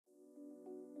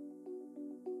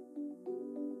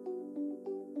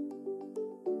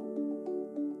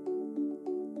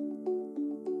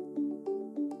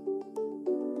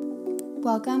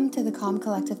Welcome to the Calm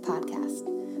Collective podcast.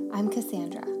 I'm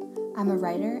Cassandra. I'm a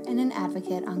writer and an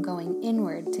advocate on going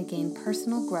inward to gain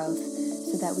personal growth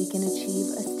so that we can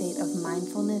achieve a state of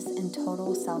mindfulness and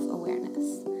total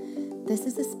self-awareness. This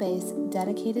is a space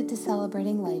dedicated to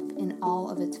celebrating life in all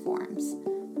of its forms,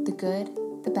 the good,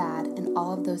 the bad, and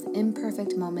all of those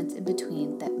imperfect moments in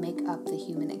between that make up the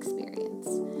human experience.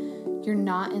 You're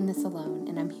not in this alone,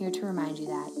 and I'm here to remind you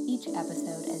that each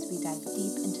episode as we dive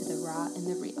deep into the raw and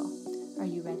the real. Are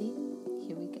you ready?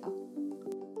 Here we go.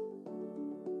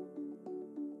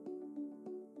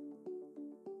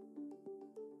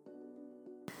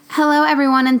 Hello,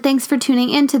 everyone, and thanks for tuning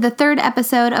in to the third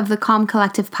episode of the Calm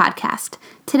Collective podcast.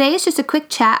 Today is just a quick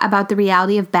chat about the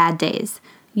reality of bad days.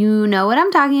 You know what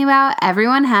I'm talking about.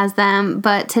 Everyone has them,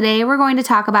 but today we're going to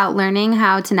talk about learning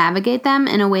how to navigate them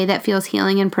in a way that feels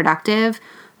healing and productive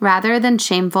rather than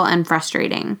shameful and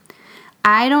frustrating.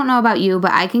 I don't know about you,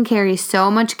 but I can carry so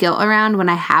much guilt around when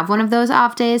I have one of those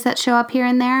off days that show up here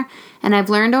and there, and I've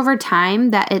learned over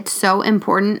time that it's so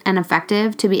important and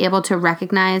effective to be able to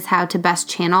recognize how to best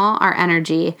channel our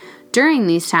energy during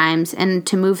these times and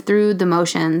to move through the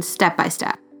motions step by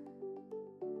step.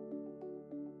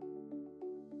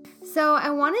 So I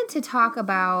wanted to talk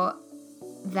about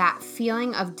that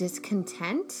feeling of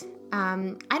discontent.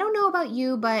 I don't know about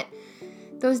you, but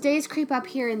those days creep up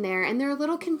here and there, and they're a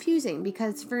little confusing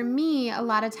because for me, a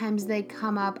lot of times they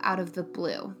come up out of the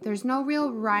blue. There's no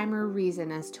real rhyme or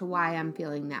reason as to why I'm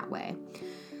feeling that way.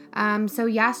 So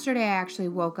yesterday I actually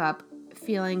woke up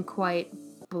feeling quite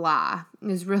blah,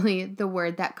 is really the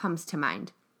word that comes to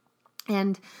mind.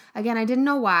 And again, I didn't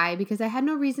know why because I had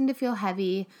no reason to feel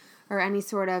heavy or any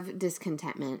sort of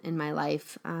discontentment in my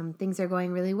life. Things are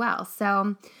going really well.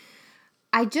 So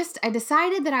I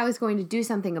decided that I was going to do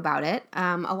something about it.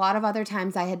 A lot of other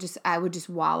times I would just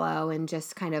wallow and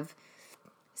just kind of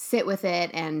sit with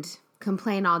it and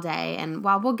complain all day. And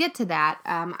while we'll get to that,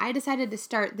 I decided to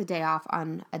start the day off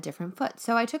on a different foot.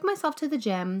 So I took myself to the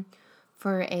gym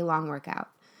for a long workout.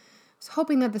 I was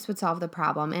hoping that this would solve the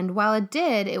problem. And while it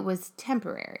did, it was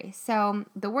temporary. So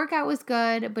the workout was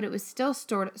good, but it was still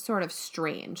sort of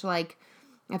strange. Like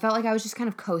I felt like I was just kind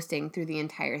of coasting through the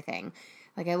entire thing.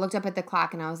 Like I looked up at the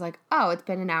clock and I was like, oh, it's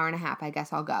been an hour and a half. I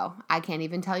guess I'll go. I can't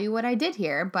even tell you what I did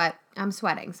here, but I'm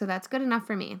sweating. So that's good enough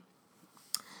for me.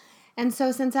 And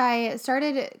so since I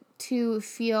started to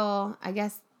feel, I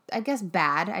guess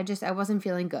bad, I wasn't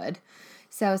feeling good.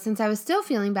 So since I was still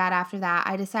feeling bad after that,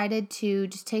 I decided to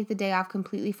just take the day off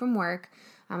completely from work.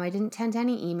 I didn't attend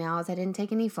any emails. I didn't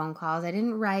take any phone calls. I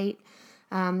didn't write.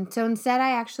 So instead,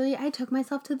 I took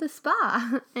myself to the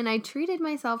spa and I treated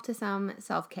myself to some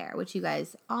self-care, which you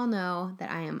guys all know that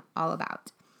I am all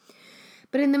about.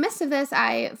 But in the midst of this,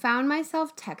 I found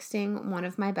myself texting one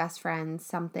of my best friends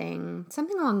something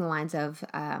along the lines of,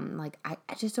 I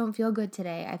just don't feel good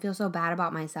today. I feel so bad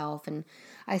about myself. And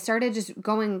I started just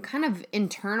going kind of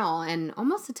internal and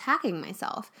almost attacking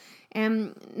myself.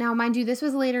 And now, mind you, this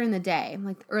was later in the day,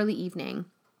 like early evening.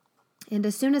 And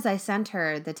as soon as I sent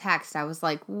her the text, I was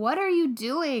like, what are you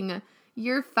doing?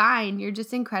 You're fine. You're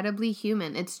just incredibly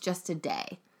human. It's just a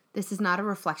day. This is not a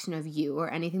reflection of you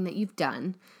or anything that you've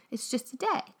done. It's just a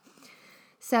day.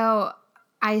 So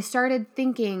I started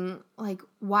thinking, like,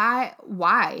 why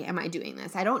am I doing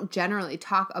this? I don't generally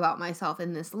talk about myself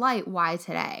in this light. Why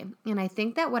today? And I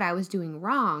think that what I was doing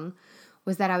wrong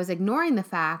was that I was ignoring the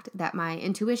fact that my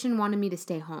intuition wanted me to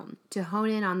stay home, to hone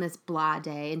in on this blah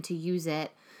day and to use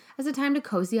it as a time to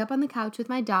cozy up on the couch with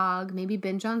my dog, maybe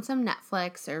binge on some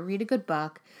Netflix or read a good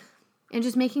book, and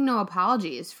just making no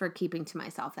apologies for keeping to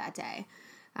myself that day.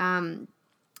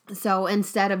 So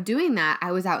instead of doing that,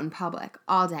 I was out in public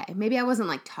all day. Maybe I wasn't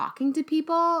like talking to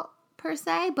people per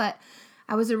se, but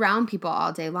I was around people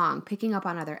all day long, picking up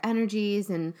on other energies.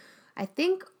 And I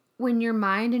think when your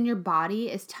mind and your body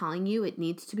is telling you it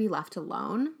needs to be left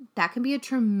alone, that can be a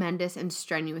tremendous and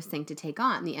strenuous thing to take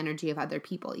on, the energy of other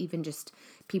people, even just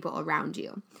people around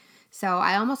you. So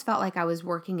I almost felt like I was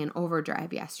working in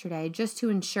overdrive yesterday just to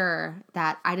ensure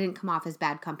that I didn't come off as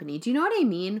bad company. Do you know what I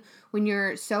mean? When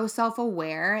you're so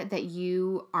self-aware that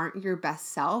you aren't your best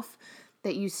self,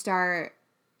 that you start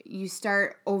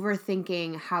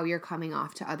overthinking how you're coming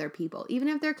off to other people, even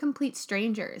if they're complete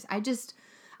strangers.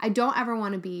 I don't ever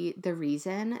want to be the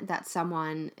reason that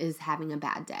someone is having a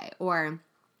bad day or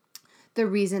the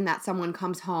reason that someone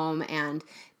comes home and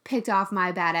picked up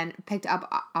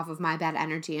off of my bad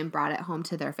energy and brought it home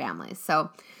to their families.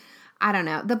 So I don't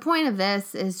know. The point of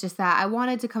this is just that I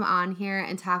wanted to come on here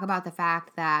and talk about the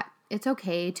fact that it's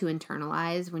okay to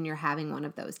internalize when you're having one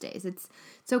of those days. It's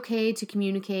okay to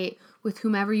communicate with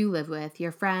whomever you live with,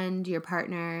 your friend, your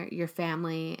partner, your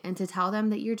family, and to tell them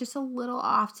that you're just a little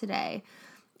off today.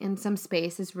 And some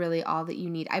space is really all that you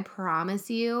need. I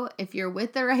promise you, if you're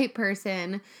with the right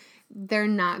person, they're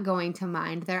not going to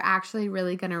mind. They're actually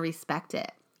really going to respect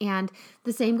it. And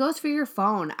the same goes for your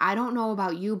phone. I don't know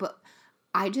about you, but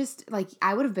I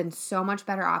would have been so much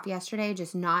better off yesterday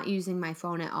just not using my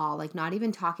phone at all, like not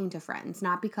even talking to friends,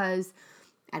 not because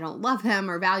I don't love them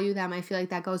or value them. I feel like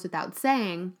that goes without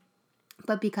saying,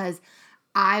 but because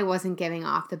I wasn't giving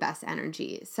off the best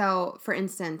energy. So, for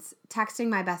instance, texting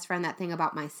my best friend that thing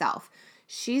about myself,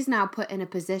 she's now put in a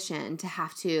position to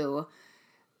have to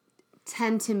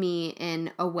tend to me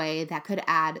in a way that could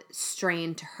add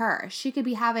strain to her. She could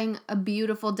be having a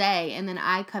beautiful day, and then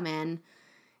I come in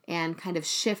and kind of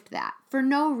shift that for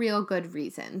no real good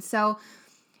reason. So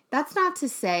that's not to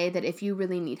say that if you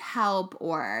really need help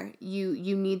or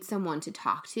you need someone to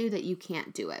talk to that you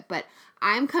can't do it. But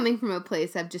I'm coming from a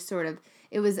place of just sort of,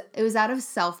 it was out of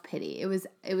self-pity. It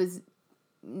was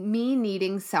me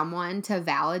needing someone to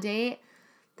validate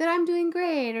that I'm doing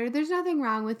great or there's nothing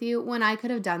wrong with you, when I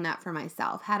could have done that for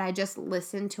myself had I just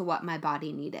listened to what my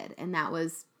body needed. And that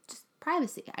was just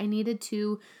privacy. I needed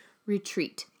to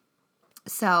retreat.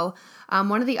 So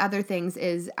one of the other things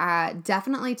is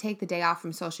definitely take the day off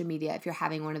from social media if you're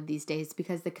having one of these days,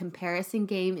 because the comparison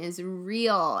game is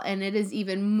real, and it is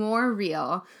even more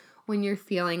real when you're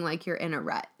feeling like you're in a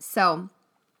rut. So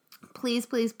please,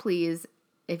 please, please,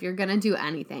 if you're going to do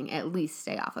anything, at least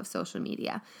stay off of social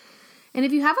media. And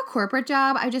if you have a corporate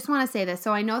job, I just want to say this.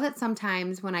 So I know that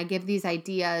sometimes when I give these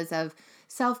ideas of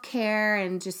self-care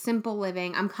and just simple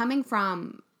living, I'm coming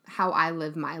from how I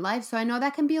live my life. So I know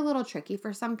that can be a little tricky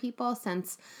for some people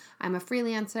since I'm a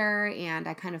freelancer and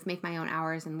I kind of make my own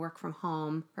hours and work from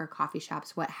home or coffee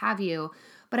shops, what have you.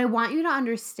 But I want you to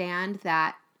understand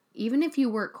that even if you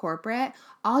work corporate,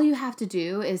 all you have to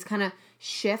do is kind of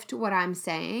shift what I'm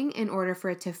saying in order for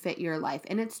it to fit your life.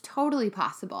 And it's totally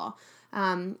possible.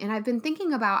 And I've been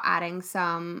thinking about adding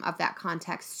some of that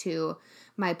context to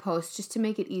my post just to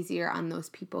make it easier on those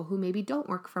people who maybe don't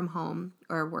work from home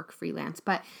or work freelance.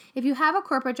 But if you have a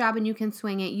corporate job and you can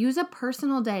swing it, use a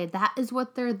personal day. That is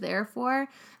what they're there for.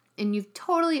 And you've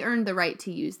totally earned the right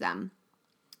to use them.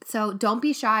 So don't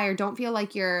be shy or don't feel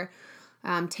like you're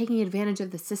taking advantage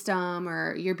of the system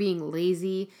or you're being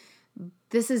lazy.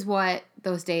 This is what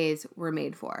those days were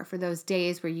made for those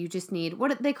days where you just need,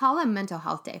 what they call a mental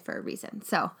health day for a reason.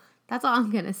 So that's all I'm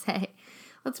going to say.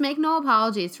 Let's make no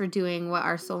apologies for doing what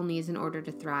our soul needs in order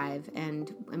to thrive.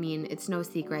 And I mean, it's no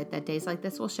secret that days like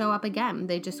this will show up again.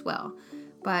 They just will.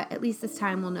 But at least this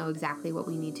time we'll know exactly what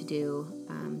we need to do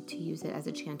to use it as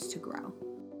a chance to grow.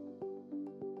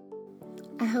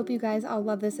 I hope you guys all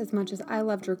love this as much as I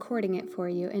loved recording it for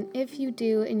you. And if you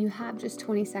do and you have just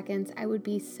 20 seconds, I would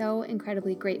be so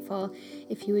incredibly grateful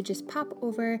if you would just pop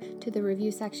over to the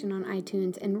review section on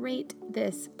iTunes and rate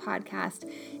this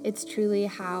podcast. It's truly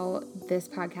how this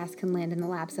podcast can land in the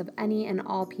laps of any and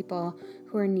all people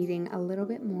who are needing a little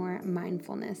bit more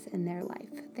mindfulness in their life.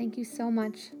 Thank you so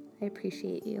much. I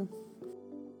appreciate you.